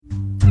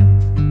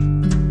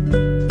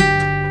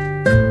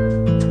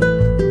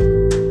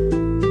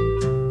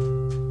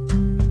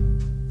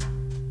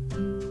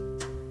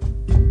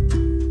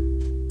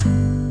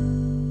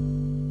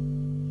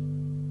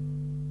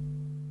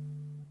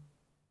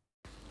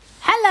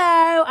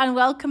Hello and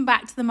welcome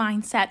back to the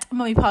Mindset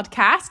Mummy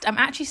podcast. I'm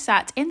actually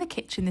sat in the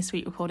kitchen this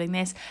week recording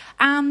this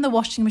and the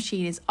washing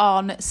machine is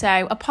on.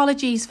 So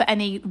apologies for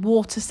any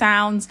water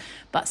sounds,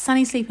 but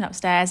Sunny's sleeping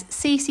upstairs.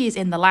 Cece is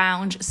in the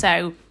lounge.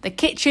 So the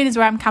kitchen is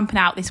where I'm camping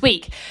out this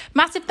week.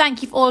 Massive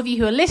thank you for all of you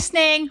who are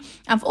listening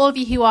and for all of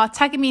you who are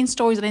tagging me in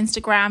stories on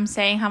Instagram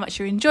saying how much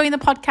you're enjoying the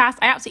podcast.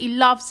 I absolutely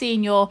love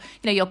seeing your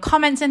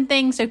comments and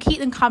things. So keep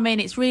them coming.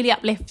 It's really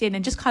uplifting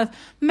and just kind of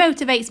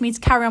motivates me to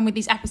carry on with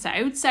these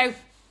episodes. So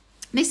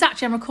this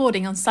actually I'm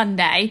recording on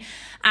Sunday,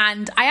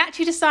 and I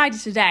actually decided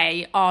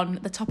today on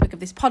the topic of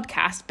this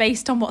podcast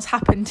based on what's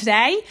happened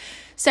today.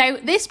 So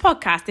this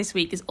podcast this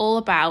week is all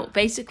about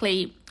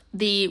basically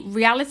the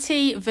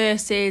reality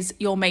versus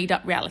your made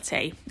up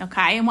reality.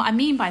 Okay. And what I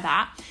mean by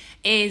that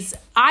is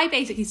I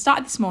basically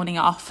started this morning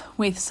off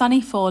with Sunny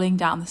falling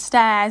down the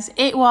stairs.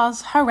 It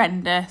was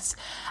horrendous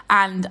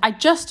and I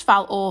just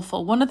felt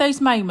awful. One of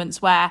those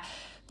moments where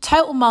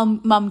total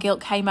mum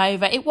guilt came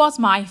over. It was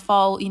my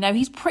fault.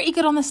 He's pretty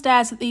good on the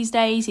stairs these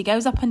days. He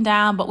goes up and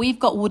down, but we've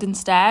got wooden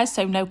stairs,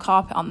 so no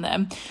carpet on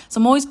them.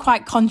 So I'm always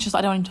quite conscious that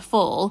I don't want him to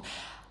fall.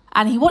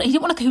 And he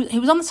didn't want to, he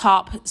was on the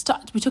top.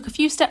 We took a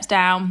few steps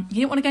down.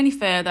 He didn't want to go any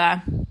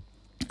further.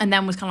 And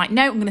then was kind of like,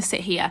 no, I'm going to sit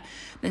here.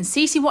 Then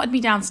Cece wanted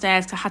me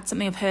downstairs because I had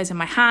something of hers in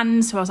my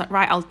hand. So I was like,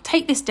 right, I'll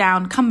take this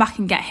down, come back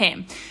and get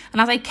him. And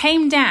as I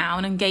came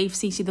down and gave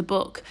Cece the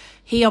book,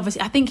 Adrian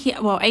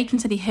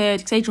said he heard,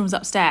 because Adrian was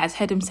upstairs,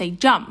 heard him say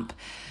jump.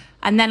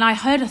 And then I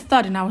heard a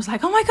thud and I was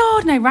like, oh my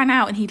God, and I ran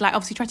out and he'd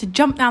obviously tried to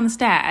jump down the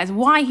stairs.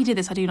 Why he did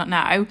this, I do not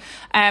know.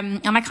 And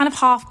I kind of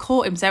half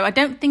caught him. So I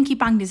don't think he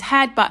banged his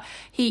head, but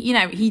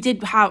he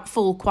did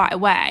fall quite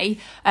away.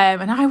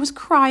 And I was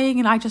crying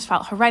and I just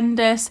felt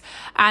horrendous.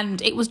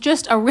 And it was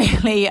just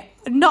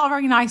not a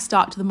very nice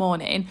start to the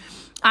morning.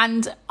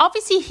 And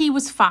obviously he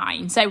was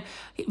fine. So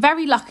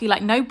very lucky,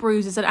 no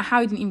bruises. I don't know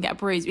how he didn't even get a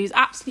bruise. He was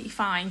absolutely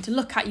fine. To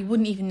look at, you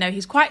wouldn't even know.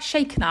 He's quite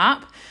shaken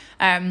up,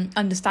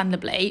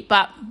 understandably.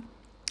 But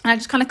I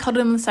just kind of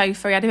cuddled him on the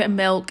sofa. He had a bit of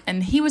milk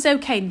and he was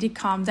okay and did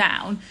calm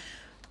down.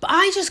 But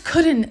I just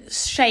couldn't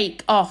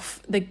shake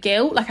off the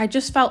guilt. I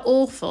just felt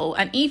awful.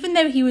 And even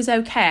though he was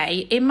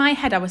okay, in my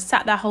head, I was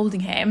sat there holding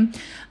him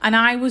and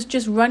I was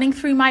just running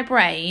through my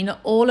brain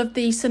all of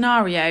these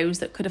scenarios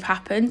that could have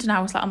happened. And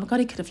I was like, oh my God,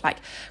 he could have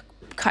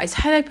cut his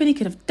head open, he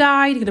could have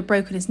died, he could have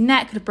broken his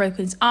neck, could have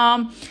broken his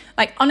arm.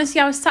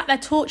 Honestly, I was sat there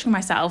torturing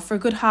myself for a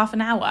good half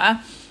an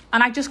hour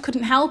and I just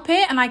couldn't help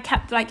it. And I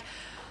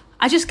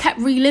just kept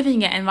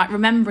reliving it and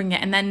remembering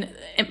it, and then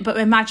but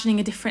imagining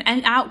a different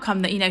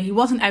outcome, that he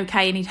wasn't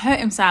okay and he'd hurt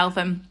himself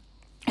and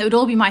it would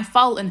all be my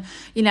fault, and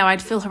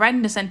I'd feel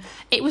horrendous. And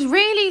it was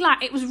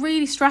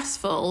really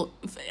stressful,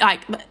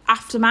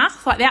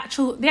 aftermath, the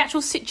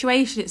actual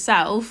situation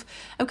itself.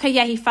 Okay,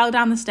 yeah, he fell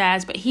down the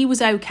stairs, but he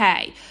was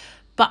okay.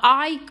 But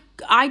I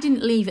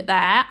didn't leave it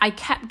there. I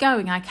kept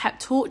going. I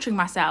kept torturing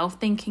myself,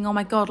 thinking, oh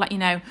my God,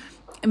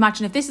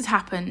 imagine if this has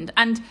happened.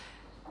 And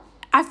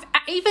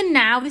even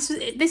now,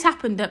 this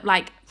happened at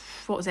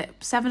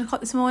 7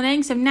 o'clock this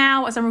morning. So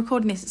now, as I'm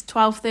recording this, it's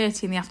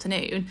 12:30 in the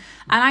afternoon,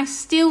 and I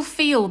still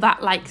feel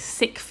that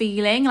sick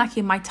feeling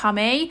in my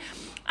tummy.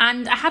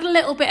 And I had a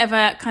little bit of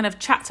a kind of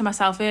chat to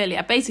myself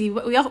earlier. Basically,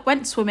 we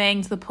went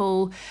swimming to the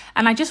pool,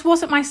 and I just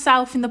wasn't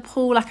myself in the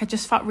pool. I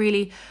just felt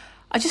really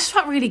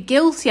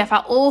guilty. I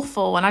felt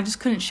awful and I just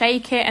couldn't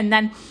shake it. And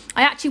then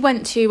I actually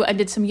went to and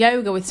did some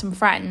yoga with some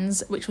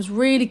friends, which was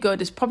really good.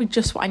 It's probably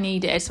just what I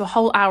needed. So a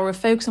whole hour of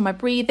focus on my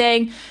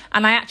breathing.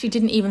 And I actually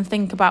didn't even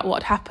think about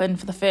what had happened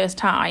for the first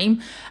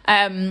time.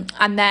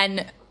 And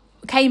then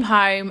came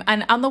home,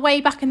 and on the way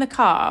back in the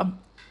car,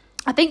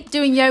 I think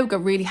doing yoga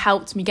really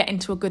helped me get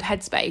into a good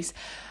headspace.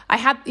 I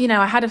had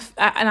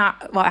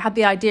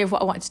the idea of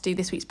what I wanted to do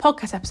this week's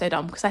podcast episode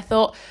on, because I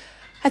thought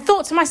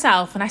to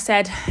myself and I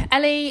said,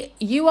 Ellie,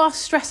 you are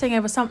stressing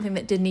over something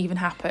that didn't even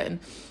happen.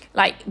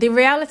 The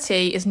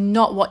reality is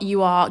not what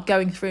you are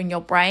going through in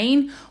your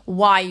brain.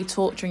 Why are you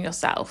torturing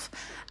yourself?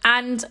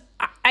 And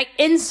I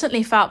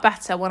instantly felt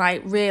better when I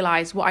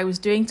realised what I was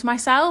doing to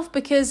myself,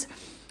 because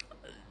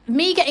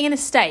me getting in a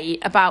state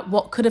about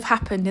what could have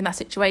happened in that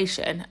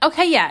situation.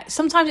 Okay, yeah,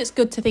 sometimes it's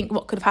good to think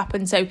what could have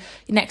happened so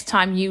next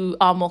time you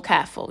are more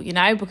careful,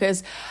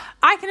 because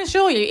I can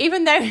assure you,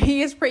 even though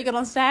he is pretty good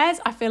on stairs,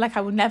 I feel like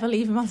I will never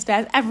leave him on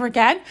stairs ever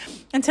again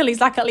until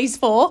he's at least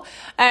 4.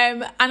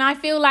 And I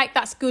feel like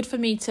that's good for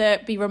me to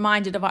be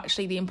reminded of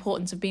actually the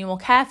importance of being more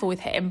careful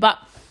with him. But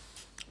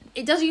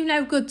it does you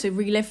no good to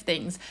relive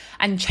things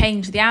and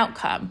change the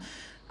outcome.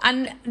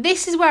 And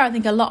this is where I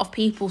think a lot of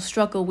people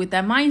struggle with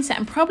their mindset,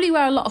 and probably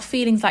where a lot of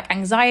feelings like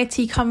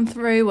anxiety come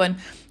through. And,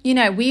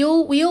 we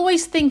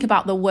always think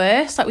about the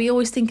worst, we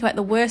always think about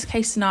the worst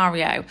case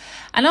scenario.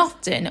 And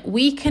often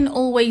we can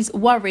always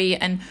worry,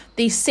 and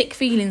these sick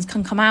feelings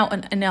can come out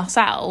in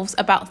ourselves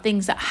about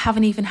things that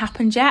haven't even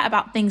happened yet,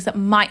 about things that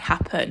might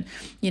happen,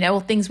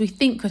 or things we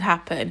think could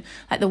happen,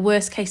 like the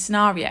worst case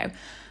scenario.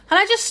 And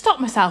I just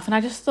stopped myself and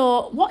I just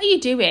thought, what are you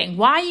doing?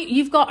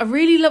 You've got a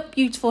really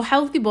beautiful,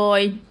 healthy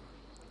boy.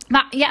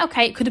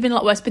 it could have been a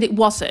lot worse, but it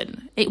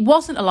wasn't. It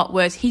wasn't a lot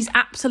worse. He's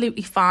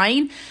absolutely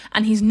fine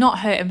and he's not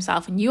hurt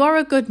himself. And you are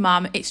a good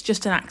mum. It's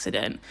just an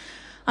accident.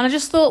 And I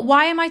just thought,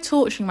 why am I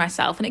torturing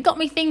myself? And it got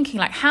me thinking,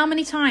 like, how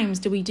many times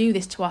do we do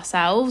this to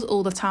ourselves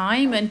all the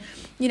time? And,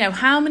 you know,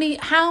 how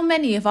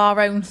many of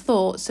our own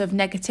thoughts of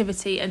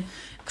negativity and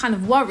kind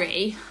of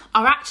worry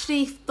are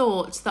actually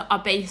thoughts that are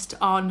based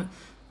on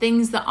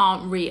things that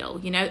aren't real?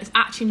 You know, it's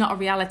actually not a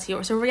reality, or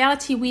it's a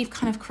reality we've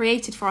kind of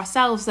created for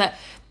ourselves that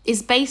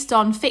is based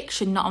on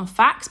fiction, not on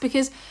facts.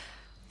 Because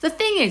the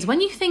thing is, when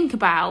you think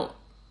about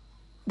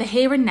the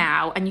here and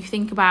now and you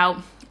think about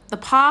the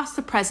past,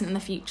 the present and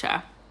the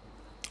future,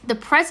 the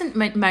present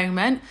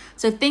moment,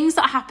 so things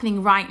that are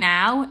happening right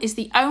now, is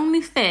the only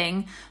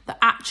thing that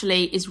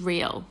actually is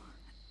real.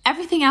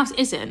 Everything else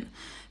isn't.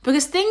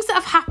 Because things that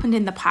have happened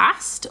in the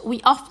past,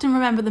 we often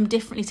remember them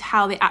differently to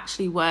how they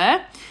actually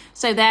were.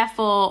 So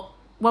therefore,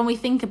 when we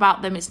think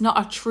about them, it's not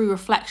a true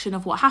reflection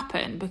of what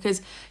happened.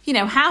 Because, you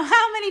know,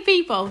 how many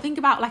people think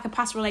about like a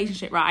past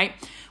relationship, right?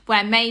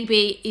 Where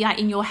maybe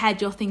in your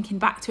head, you're thinking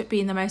back to it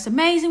being the most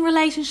amazing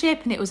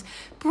relationship and it was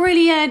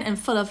brilliant and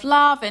full of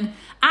love. And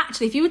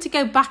actually, if you were to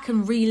go back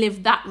and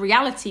relive that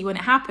reality when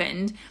it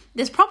happened,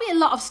 there's probably a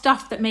lot of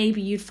stuff that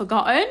maybe you'd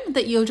forgotten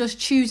that you're just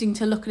choosing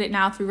to look at it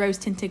now through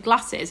rose-tinted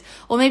glasses.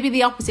 Or maybe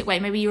the opposite way.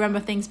 Maybe you remember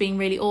things being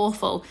really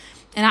awful.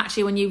 And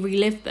actually, when you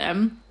relive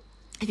them,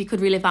 if you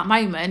could relive that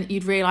moment,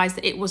 you'd realise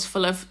that it was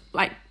full of,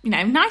 like, you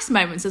know, nice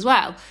moments as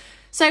well.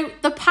 So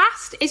the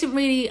past isn't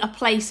really a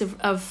place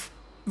of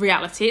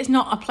reality. It's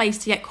not a place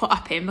to get caught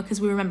up in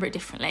because we remember it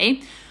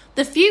differently.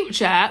 The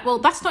future, well,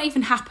 that's not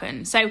even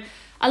happened. So,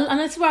 and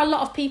that's where a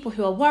lot of people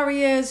who are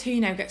worriers, who,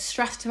 you know, get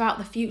stressed about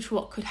the future,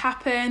 what could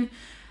happen.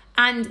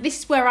 And this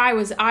is where I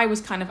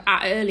was kind of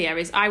at earlier,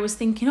 is I was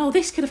thinking, oh,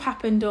 this could have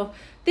happened, or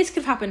this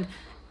could have happened.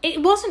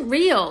 It wasn't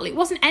real. It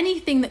wasn't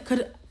anything that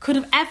could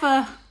have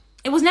ever...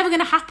 It was never going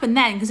to happen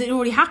then because it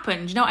already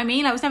happened. You know what I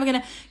mean? I was never going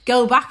to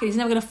go back and he's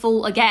never going to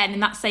fall again in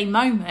that same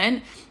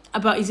moment,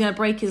 but he's going to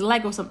break his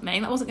leg or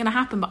something. That wasn't going to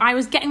happen. But I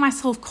was getting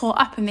myself caught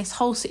up in this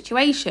whole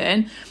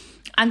situation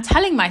and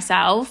telling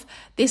myself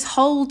this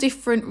whole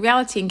different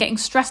reality and getting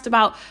stressed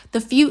about the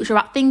future,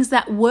 about things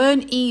that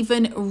weren't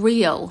even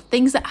real,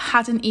 things that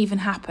hadn't even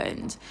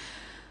happened.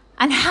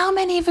 And how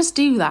many of us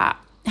do that?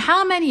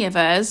 How many of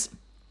us,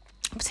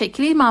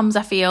 particularly mums,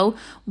 I feel,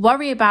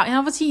 worry about, and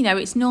obviously, you know,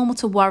 it's normal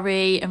to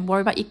worry and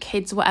worry about your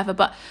kids or whatever,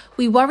 but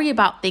we worry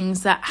about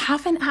things that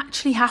haven't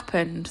actually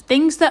happened,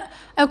 things that,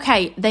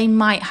 okay, they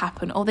might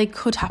happen or they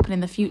could happen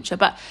in the future,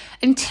 but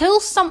until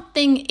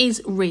something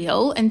is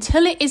real,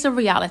 until it is a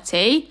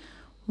reality,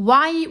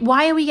 why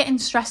are we getting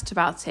stressed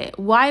about it?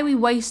 Why are we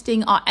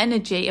wasting our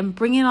energy and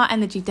bringing our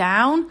energy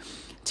down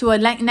to a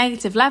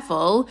negative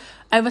level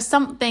over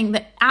something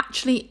that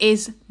actually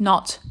is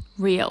not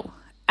real?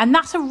 And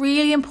that's a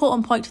really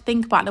important point to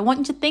think about. And I want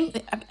you to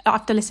think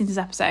after listening to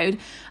this episode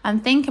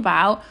and think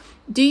about,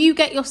 do you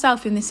get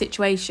yourself in this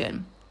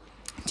situation?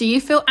 Do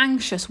you feel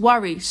anxious,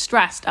 worried,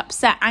 stressed,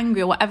 upset,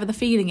 angry, or whatever the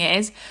feeling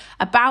is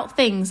about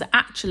things that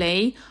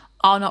actually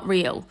are not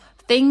real?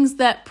 Things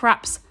that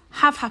perhaps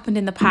have happened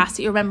in the past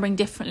that you're remembering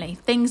differently.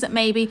 Things that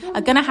maybe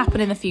are going to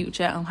happen in the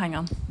future. Oh, hang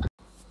on.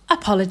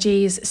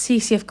 Apologies,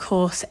 Cece, of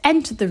course,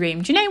 entered the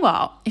room. Do you know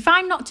what? If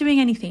I'm not doing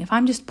anything, if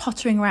I'm just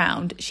pottering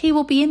around, she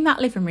will be in that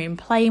living room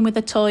playing with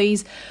the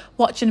toys,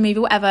 watching a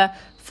movie, whatever,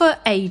 for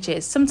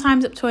ages,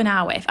 sometimes up to an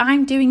hour. If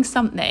I'm doing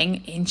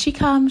something, in she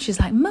comes, she's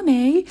like,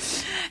 Mummy.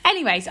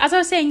 Anyways, as I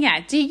was saying,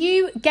 yeah, do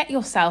you get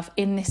yourself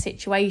in this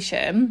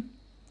situation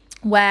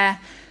where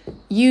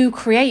you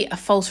create a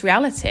false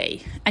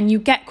reality and you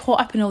get caught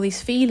up in all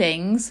these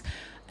feelings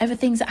over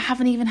things that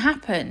haven't even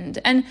happened?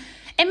 And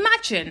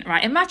imagine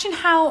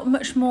how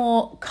much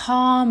more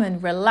calm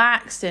and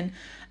relaxed and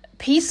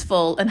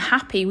peaceful and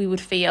happy we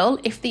would feel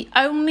if the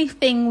only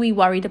thing we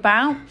worried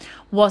about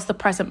was the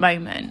present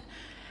moment.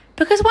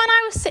 Because when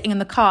I was sitting in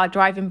the car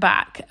driving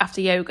back after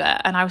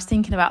yoga and I was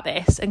thinking about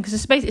this, and because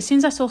as soon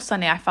as I saw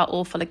Sunny, I felt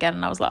awful again,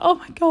 and I was like, oh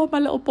my God, my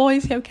little boy,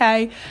 is he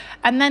okay?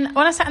 And then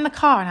when I sat in the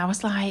car and I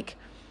was like,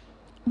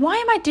 why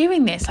am I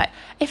doing this? Like,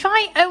 if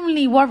I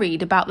only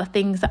worried about the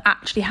things that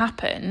actually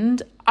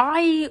happened,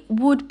 I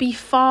would be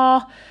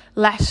far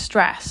less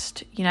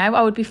stressed, you know?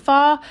 I would be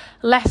far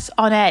less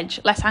on edge,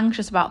 less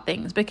anxious about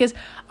things, because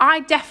I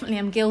definitely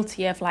am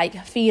guilty of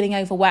like feeling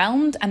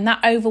overwhelmed, and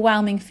that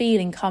overwhelming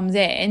feeling comes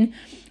in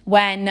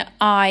when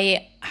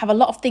I have a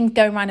lot of things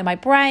going around in my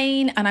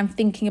brain and I'm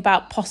thinking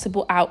about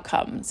possible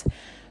outcomes.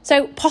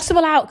 So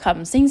possible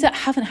outcomes, things that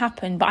haven't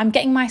happened, but I'm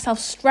getting myself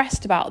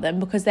stressed about them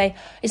because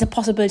it's a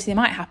possibility they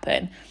might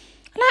happen.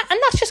 And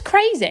that's just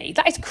crazy.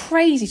 That is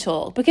crazy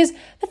talk, because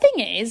the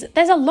thing is,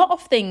 there's a lot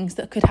of things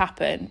that could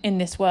happen in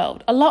this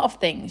world. A lot of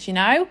things, you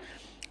know?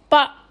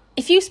 But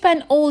if you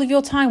spend all of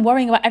your time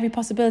worrying about every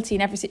possibility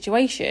in every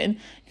situation,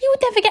 you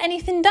would never get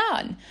anything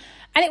done.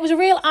 And it was a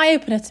real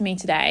eye-opener to me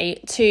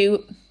today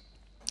to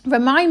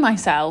remind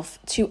myself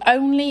to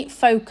only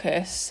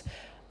focus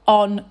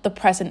on the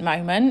present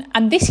moment.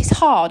 And this is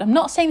hard. I'm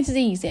not saying this is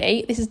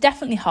easy. This is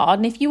definitely hard.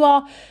 And if you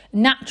are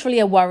naturally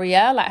a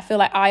worrier, like I feel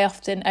like I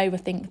often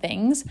overthink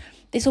things,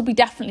 this will be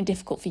definitely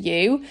difficult for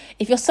you.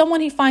 If you're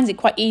someone who finds it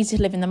quite easy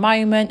to live in the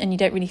moment and you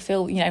don't really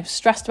feel,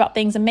 stressed about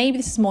things, and maybe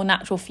this is more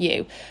natural for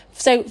you.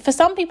 So for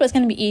some people, it's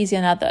going to be easier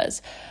than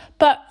others.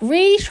 But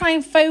really try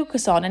and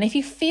focus on, and if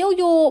you feel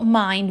your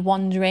mind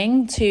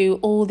wandering to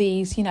all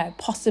these,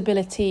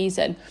 possibilities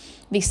and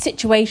these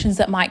situations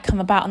that might come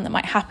about and that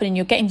might happen, and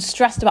you're getting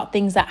stressed about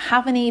things that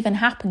haven't even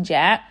happened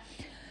yet,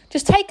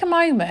 just take a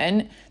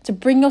moment to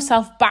bring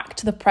yourself back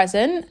to the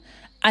present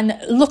and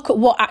look at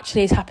what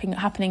actually is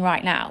happening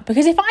right now.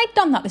 Because if I'd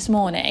done that this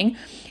morning,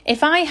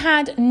 if I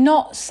had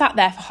not sat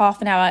there for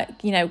half an hour,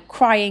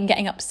 crying,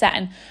 getting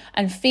upset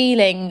and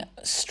feeling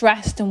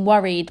stressed and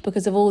worried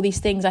because of all these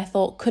things I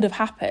thought could have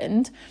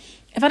happened,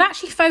 if I'd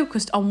actually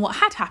focused on what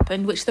had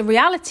happened, which the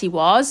reality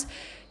was,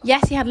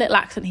 yes, he had a little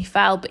accident, he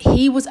fell, but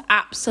he was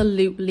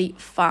absolutely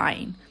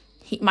fine.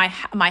 My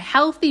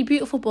healthy,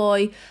 beautiful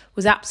boy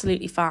was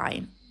absolutely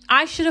fine.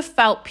 I should have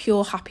felt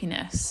pure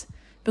happiness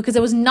because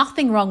there was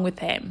nothing wrong with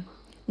him.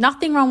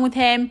 Nothing wrong with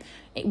him.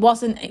 It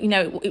wasn't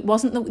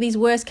these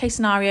worst case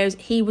scenarios.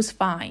 He was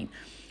fine.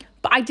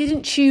 But I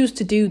didn't choose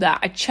to do that.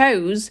 I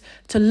chose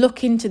to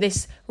look into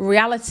this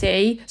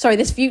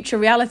future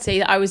reality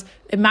that I was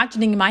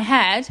imagining in my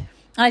head.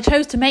 And I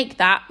chose to make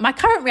that my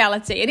current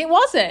reality. And it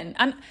wasn't.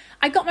 And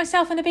I got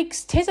myself in a big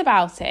tiz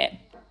about it.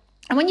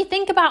 And when you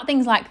think about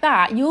things like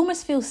that, you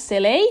almost feel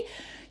silly.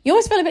 You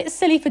almost feel a bit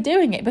silly for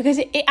doing it because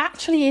it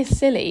actually is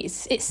silly.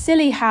 It's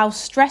silly how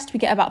stressed we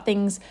get about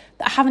things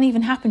that haven't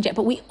even happened yet.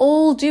 But we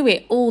all do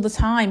it all the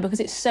time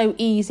because it's so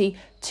easy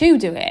to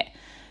do it.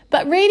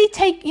 But really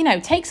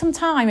take some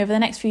time over the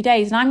next few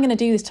days. And I'm going to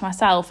do this to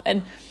myself.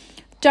 And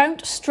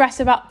don't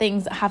stress about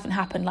things that haven't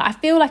happened. Like I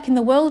feel like in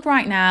the world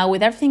right now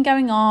with everything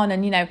going on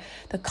and,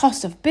 the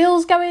cost of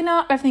bills going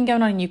up, everything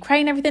going on in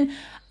Ukraine, everything,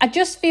 I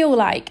just feel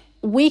like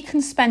we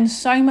can spend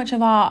so much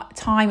of our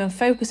time and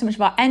focus so much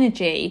of our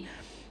energy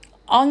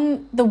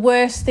on the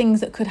worst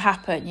things that could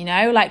happen,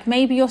 like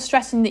maybe you're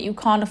stressing that you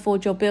can't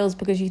afford your bills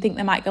because you think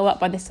they might go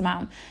up by this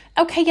amount.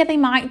 Okay, yeah, they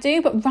might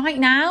do, but right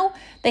now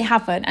they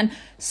haven't. And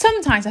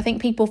sometimes I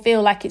think people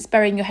feel like it's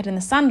burying your head in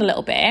the sand a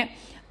little bit.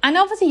 And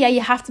obviously, yeah,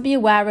 you have to be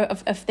aware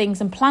of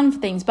things and plan for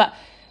things, but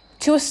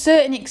to a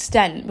certain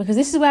extent, because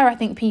this is where I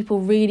think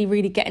people really,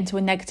 really get into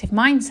a negative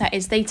mindset,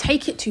 is they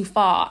take it too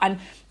far and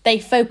they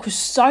focus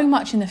so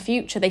much in the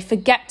future, they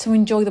forget to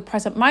enjoy the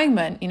present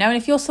moment, And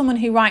if you're someone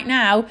who right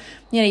now,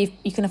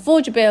 you can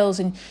afford your bills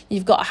and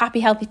you've got a happy,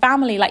 healthy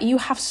family, like you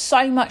have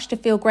so much to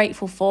feel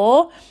grateful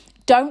for.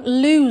 Don't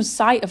lose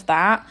sight of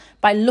that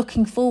by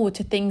looking forward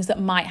to things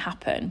that might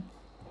happen.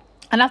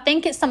 And I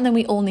think it's something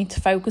we all need to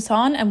focus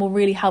on and will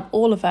really help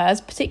all of us,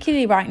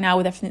 particularly right now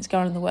with everything that's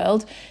going on in the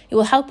world. It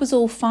will help us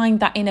all find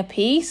that inner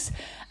peace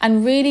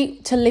and really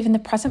to live in the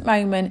present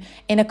moment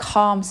in a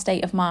calm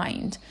state of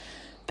mind.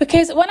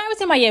 Because when I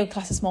was in my yoga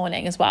class this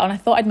morning as well, and I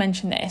thought I'd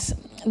mention this,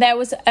 there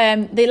was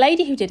the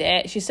lady who did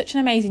it. She's such an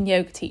amazing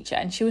yoga teacher.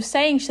 And she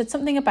said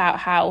something about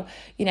how,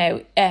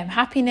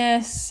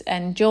 happiness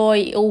and joy,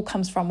 it all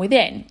comes from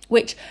within,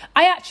 which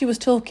I actually was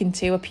talking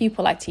to a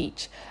pupil I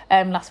teach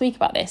last week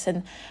about this.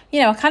 And,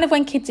 kind of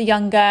when kids are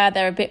younger,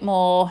 they're a bit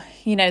more,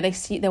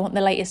 they want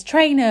the latest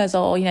trainers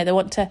or, they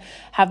want to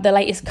have the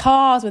latest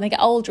cars when they get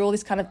older, all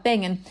this kind of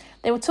thing. And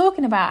they were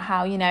talking about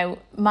how,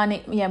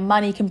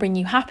 money can bring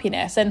you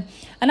happiness. And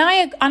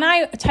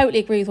I totally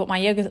agree with what my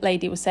yoga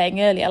lady was saying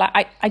earlier.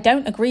 Like, I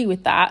don't agree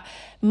with that.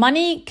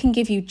 Money can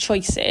give you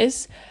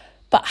choices,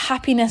 but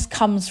happiness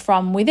comes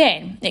from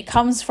within. It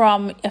comes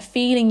from a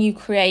feeling you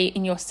create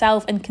in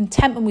yourself and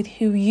contentment with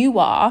who you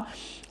are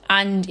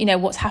and,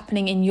 what's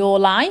happening in your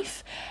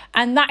life.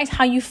 And that is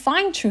how you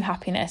find true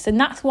happiness. And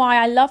that's why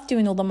I love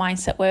doing all the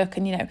mindset work.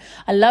 And,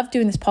 I love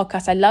doing this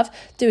podcast. I love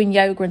doing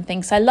yoga and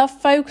things. So I love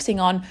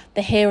focusing on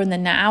the here and the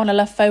now. And I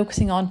love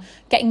focusing on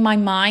getting my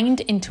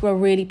mind into a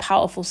really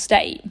powerful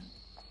state.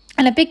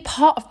 And a big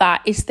part of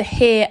that is the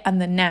here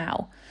and the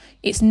now.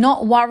 It's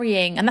not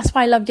worrying. And that's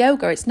why I love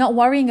yoga. It's not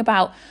worrying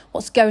about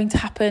what's going to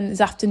happen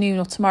this afternoon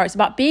or tomorrow. It's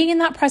about being in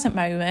that present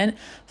moment,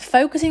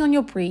 focusing on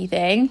your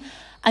breathing,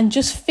 and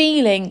just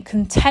feeling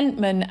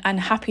contentment and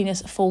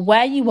happiness for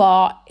where you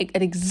are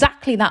at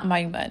exactly that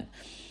moment.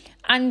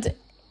 And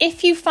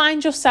if you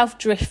find yourself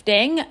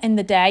drifting in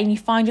the day and you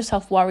find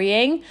yourself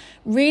worrying,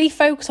 really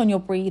focus on your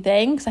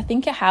breathing, because I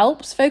think it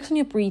helps. Focus on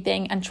your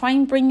breathing and try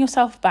and bring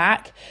yourself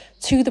back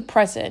to the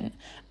present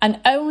and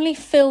only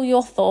fill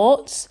your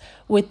thoughts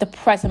with the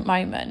present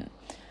moment.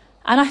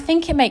 And I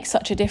think it makes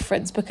such a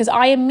difference because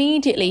I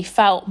immediately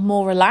felt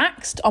more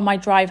relaxed on my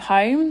drive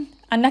home.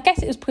 And I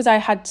guess it was because I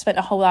had spent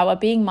a whole hour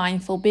being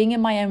mindful, being in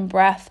my own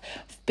breath,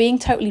 being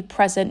totally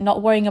present,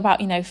 not worrying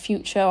about,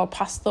 future or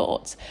past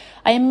thoughts.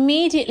 I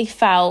immediately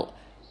felt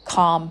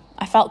calm.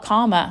 I felt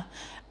calmer.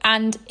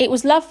 And it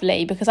was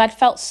lovely because I'd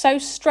felt so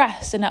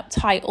stressed and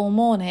uptight all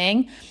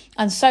morning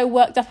and so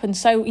worked up and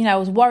so, I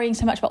was worrying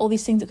so much about all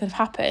these things that could have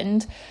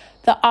happened.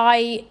 that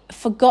I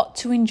forgot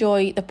to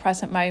enjoy the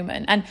present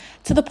moment. And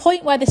to the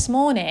point where this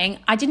morning,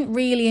 I didn't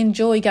really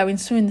enjoy going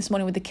swimming this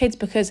morning with the kids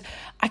because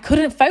I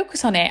couldn't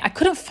focus on it. I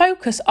couldn't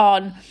focus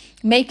on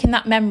making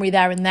that memory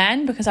there and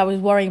then because I was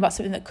worrying about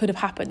something that could have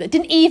happened, that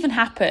didn't even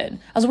happen.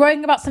 I was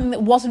worrying about something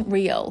that wasn't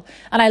real.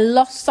 And I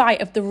lost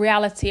sight of the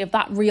reality of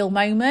that real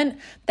moment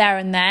there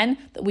and then,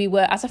 that we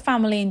were as a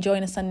family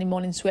enjoying a Sunday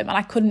morning swim, and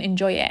I couldn't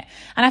enjoy it.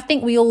 And I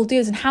think we all do.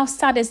 And how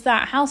sad is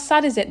that? How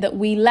sad is it that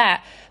we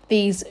let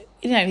these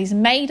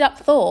made up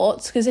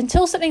thoughts, because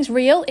until something's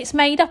real, it's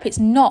made up, it's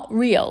not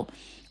real.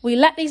 We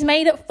let these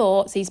made up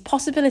thoughts, these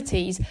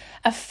possibilities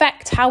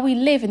affect how we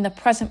live in the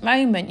present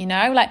moment,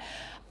 like,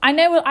 I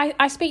know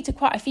I speak to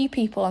quite a few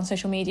people on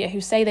social media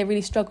who say they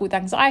really struggle with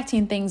anxiety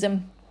and things,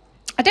 and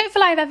I don't feel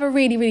like I've ever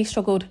really, really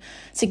struggled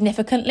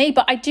significantly,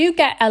 but I do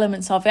get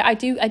elements of it. I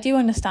do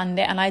understand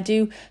it, and I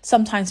do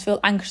sometimes feel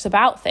anxious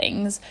about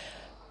things.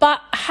 But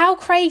how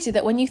crazy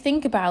that when you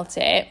think about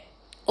it,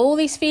 all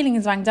these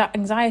feelings of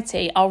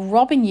anxiety are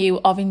robbing you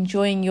of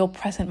enjoying your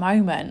present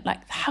moment.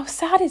 Like, how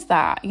sad is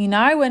that,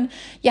 And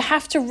you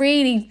have to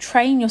really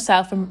train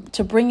yourself and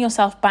to bring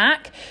yourself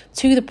back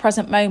to the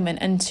present moment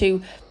and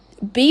to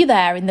be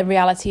there in the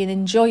reality and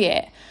enjoy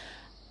it.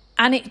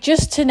 And it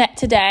just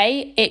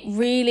today, it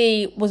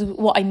really was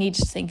what I needed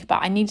to think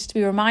about. I needed to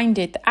be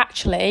reminded that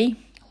actually,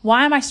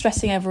 why am I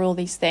stressing over all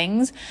these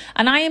things?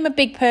 And I am a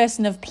big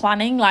person of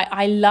planning. Like,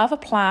 I love a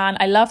plan.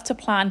 I love to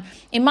plan.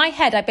 In my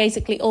head, I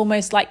basically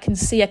almost can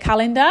see a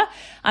calendar,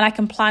 and I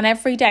can plan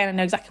every day, and I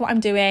know exactly what I'm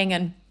doing.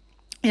 And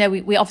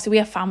we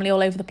have family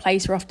all over the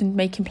place. We're often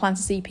making plans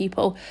to see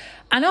people,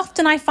 and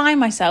often I find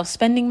myself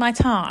spending my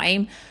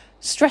time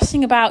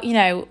stressing about,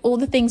 all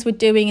the things we're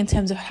doing in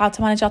terms of how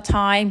to manage our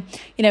time,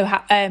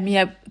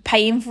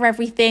 paying for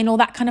everything, all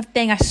that kind of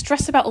thing. I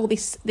stress about all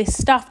this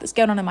stuff that's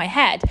going on in my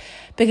head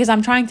because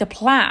I'm trying to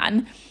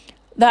plan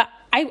that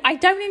I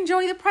don't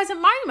enjoy the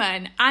present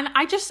moment. And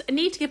I just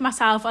need to give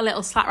myself a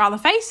little slap around the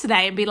face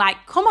today and be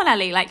like, come on,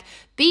 Ellie,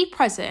 be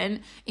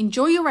present,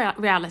 enjoy your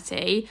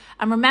reality.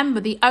 And remember,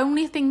 the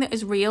only thing that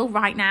is real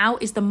right now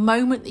is the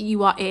moment that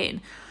you are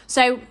in.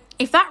 So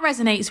if that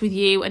resonates with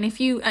you, and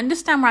if you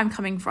understand where I'm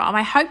coming from,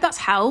 I hope that's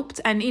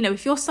helped. And,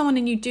 if you're someone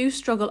and you do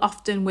struggle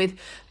often with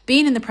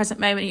being in the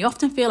present moment, you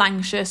often feel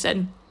anxious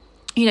and,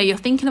 you're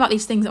thinking about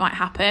these things that might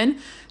happen,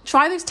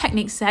 try those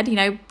techniques said,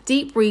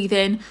 deep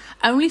breathing,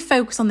 only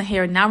focus on the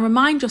here and now.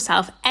 Remind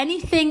yourself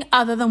anything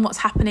other than what's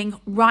happening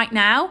right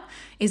now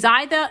is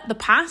either the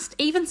past,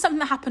 even something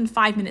that happened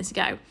 5 minutes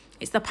ago.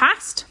 It's the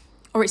past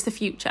or it's the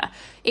future.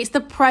 It's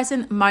the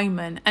present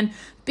moment. And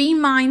be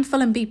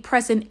mindful and be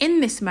present in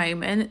this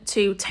moment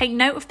to take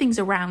note of things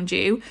around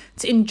you,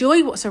 to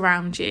enjoy what's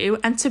around you,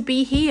 and to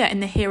be here in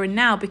the here and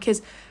now,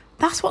 because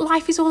that's what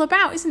life is all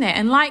about, isn't it?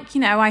 And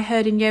I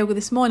heard in yoga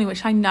this morning,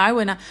 which I know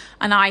and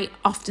I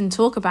often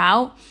talk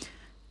about,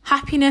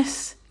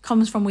 happiness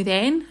comes from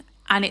within,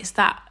 and it's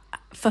that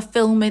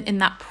fulfillment in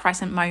that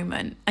present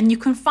moment. And you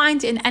can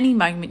find it in any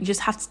moment. You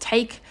just have to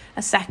take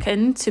a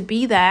second to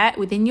be there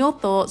within your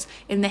thoughts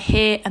in the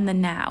here and the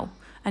now,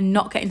 and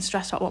not getting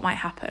stressed about what might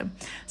happen.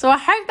 So I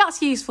hope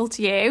that's useful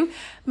to you.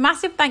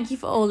 Massive thank you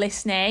for all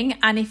listening.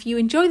 And if you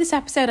enjoyed this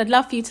episode, I'd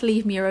love for you to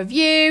leave me a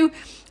review.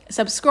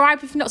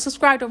 Subscribe if you're not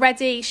subscribed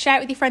already. Share it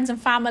with your friends and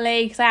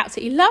family, because I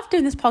absolutely love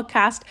doing this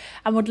podcast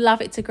and would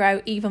love it to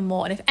grow even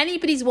more. And if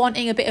anybody's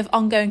wanting a bit of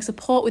ongoing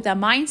support with their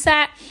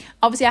mindset,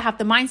 obviously I have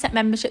the mindset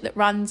membership that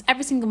runs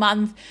every single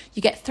month.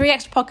 You get 3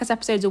 extra podcast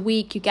episodes a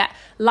week. You get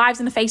lives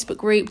in the Facebook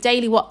group,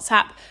 daily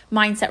WhatsApp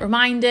mindset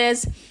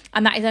reminders.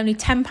 And that is only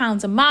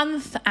 £10 a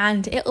month.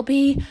 And it'll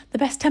be the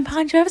best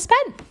 £10 you ever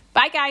spent.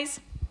 Bye, guys.